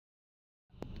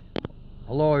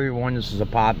Hello everyone, this is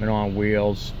Apartment on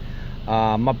Wheels.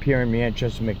 I'm up here in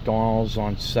Manchester, McDonald's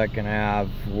on 2nd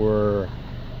Ave, where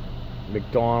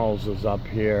McDonald's is up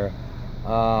here.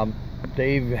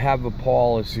 They have a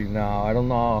policy now. I don't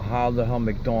know how the hell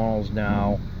McDonald's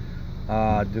now,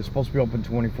 they're supposed to be open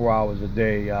 24 hours a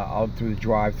day, out through the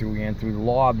drive-thru and through the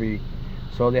lobby.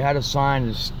 So they had a sign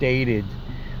that stated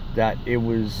that it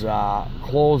was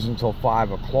closed until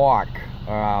 5 o'clock.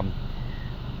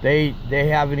 They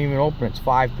haven't even opened. It's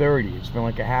 5:30. It's been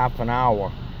like a half an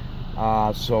hour.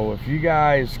 So if you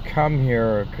guys come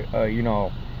here,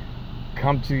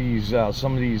 come to these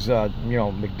some of these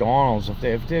McDonald's,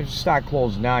 if they start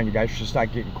closing down, you guys should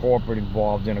start getting corporate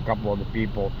involved in a couple other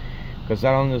people, because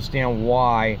I don't understand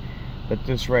why that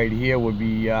this right here would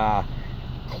be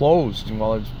closed.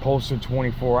 Well, it's posted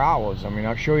 24 hours. I mean,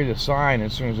 I'll show you the sign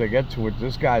as soon as I get to it.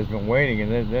 This guy's been waiting,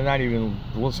 and they're not even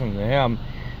listening to him.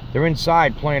 They're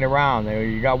inside playing around.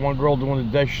 You got one girl doing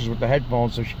the dishes with the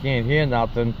headphones so she can't hear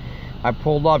nothing. I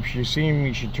pulled up, she seen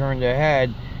me, she turned her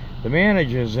head. The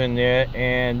manager's in there,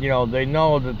 and they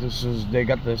know that they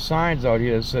got the signs out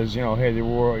here that says, hey,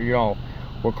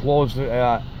 we're closed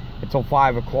until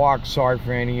 5 o'clock, sorry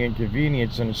for any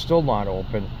inconvenience, and it's still not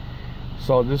open.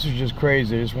 So this is just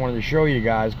crazy. I just wanted to show you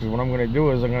guys, because what I'm going to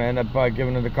do is I'm going to end up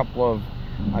giving it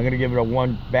I'm going to give it a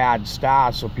 1 bad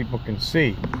star so people can see.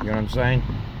 You know what I'm saying?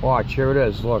 Watch, here it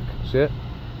is. Look, see it?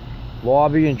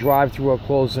 Lobby and drive-thru are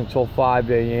closed until 5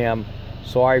 a.m.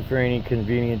 Sorry for any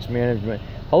inconvenience management.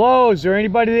 Hello, is there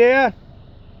anybody there?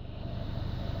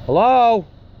 Hello?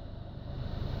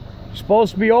 You're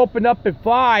supposed to be opened up at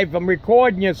 5. I'm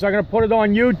recording you, so I'm going to put it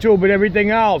on YouTube and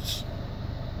everything else.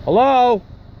 Hello?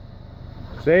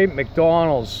 See,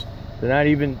 McDonald's. They're not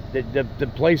even,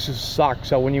 the places suck,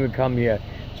 so I wouldn't even come here.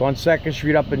 It's on 2nd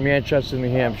Street up in Manchester, New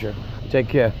Hampshire. Take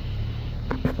care.